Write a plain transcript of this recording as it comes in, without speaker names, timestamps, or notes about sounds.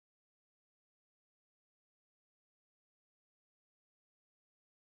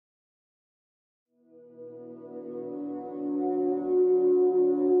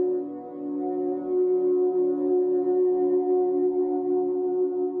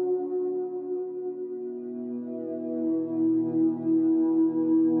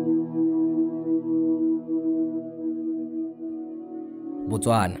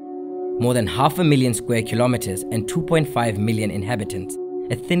Botswana. More than 500,000 square kilometers and 2.5 million inhabitants,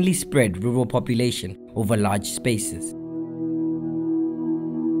 a thinly spread rural population over large spaces.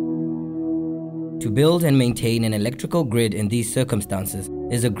 To build and maintain an electrical grid in these circumstances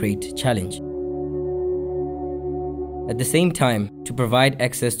is a great challenge. At the same time, to provide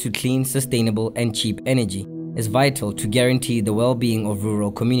access to clean, sustainable and cheap energy is vital to guarantee the well-being of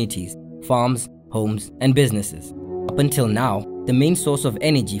rural communities, farms, homes and businesses. Up until now, the main source of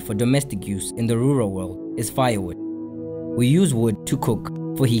energy for domestic use in the rural world is firewood. We use wood to cook,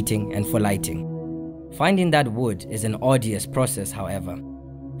 for heating and for lighting. Finding that wood is an arduous process, however.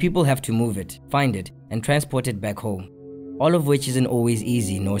 People have to move it, find it and transport it back home, all of which isn't always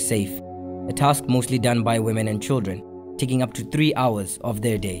easy nor safe. A task mostly done by women and children, taking up to 3 hours of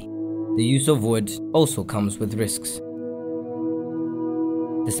their day. The use of wood also comes with risks.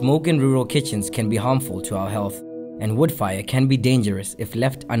 The smoke in rural kitchens can be harmful to our health, and wood fire can be dangerous if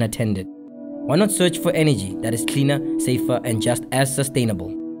left unattended. Why not search for energy that is cleaner, safer, and just as sustainable?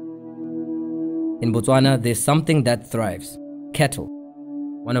 In Botswana, there's something that thrives: cattle.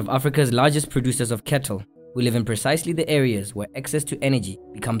 One of Africa's largest producers of cattle, we live in precisely the areas where access to energy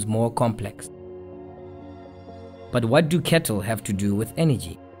becomes more complex. But what do cattle have to do with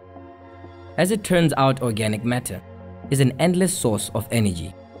energy? As it turns out, organic matter is an endless source of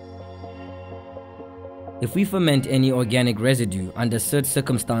energy. If we ferment any organic residue under certain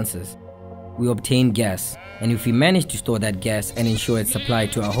circumstances, we obtain gas, and if we manage to store that gas and ensure its supply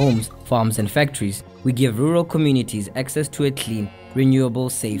to our homes, farms and factories, we give rural communities access to a clean, renewable,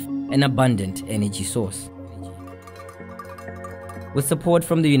 safe and abundant energy source. With support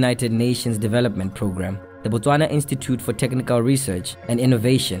from the United Nations Development Programme, the Botswana Institute for Technical Research and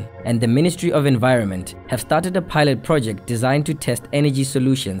Innovation and the Ministry of Environment have started a pilot project designed to test energy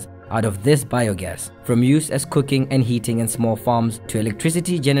solutions out of this biogas, from use as cooking and heating in small farms to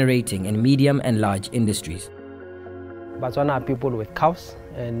electricity generating in medium and large industries. Botswana are people with cows,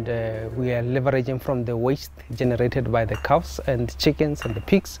 and we are leveraging from the waste generated by the cows and chickens and the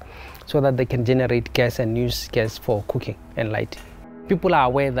pigs so that they can generate gas and use gas for cooking and lighting. People are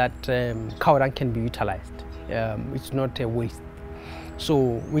aware that cow dung can be utilized. It's not a waste.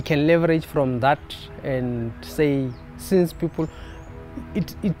 So we can leverage from that and say, since people,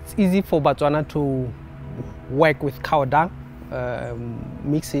 it's easy for Botswana to work with cow dung,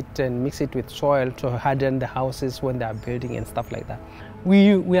 mix it with soil to harden the houses when they are building and stuff like that.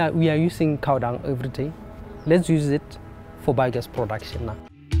 We are using cow dung every day. Let's use it for biogas production now.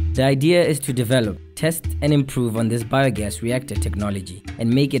 The idea is to develop, test and improve on this biogas reactor technology and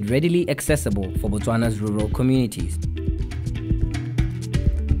make it readily accessible for Botswana's rural communities.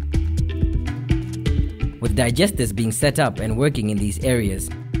 With digesters being set up and working in these areas,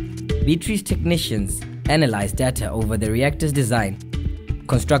 B-Tree's technicians analyze data over the reactor's design,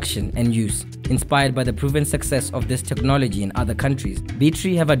 construction and use. Inspired by the proven success of this technology in other countries,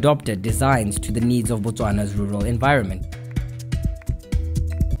 B-Tree have adopted designs to the needs of Botswana's rural environment.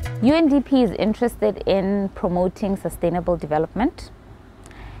 UNDP is interested in promoting sustainable development,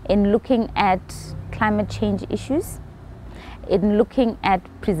 in looking at climate change issues, in looking at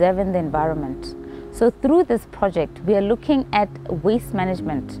preserving the environment. So through this project, we are looking at waste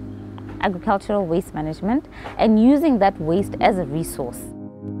management, agricultural waste management, and using that waste as a resource.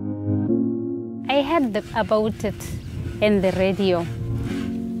 I heard about it in the radio.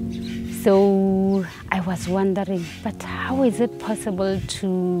 So I was wondering, but how is it possible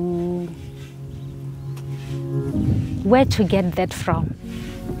where to get that from?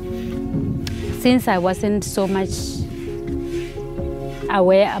 Since I wasn't so much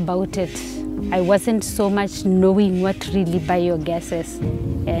aware about it, I wasn't so much knowing what really biogas is,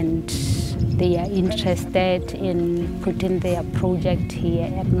 and they are interested in putting their project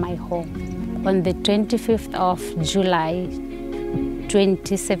here at my home. On the 25th of July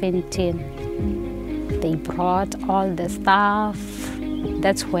 2017, they brought all the staff.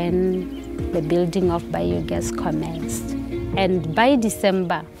 That's when the building of biogas commenced. And by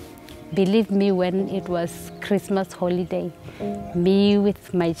December, believe me, when it was Christmas holiday, me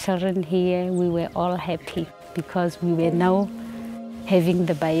with my children here, we were all happy because we were now having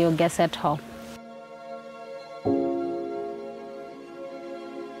the biogas at home.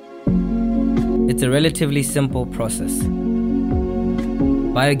 It's a relatively simple process.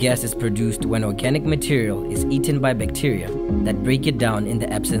 Biogas is produced when organic material is eaten by bacteria that break it down in the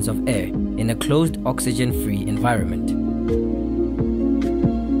absence of air in a closed, oxygen-free environment.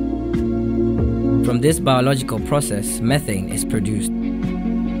 From this biological process, methane is produced.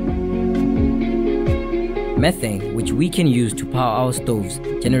 Methane, which we can use to power our stoves,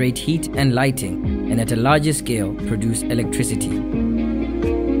 generate heat and lighting, and at a larger scale, produce electricity.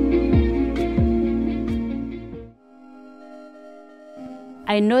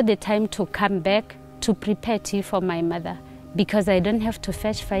 I know the time to come back to prepare tea for my mother, because I don't have to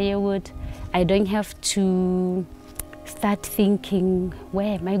fetch firewood. I don't have to start thinking,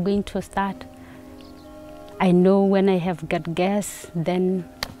 where am I going to start? I know when I have got gas, then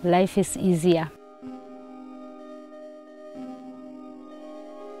life is easier.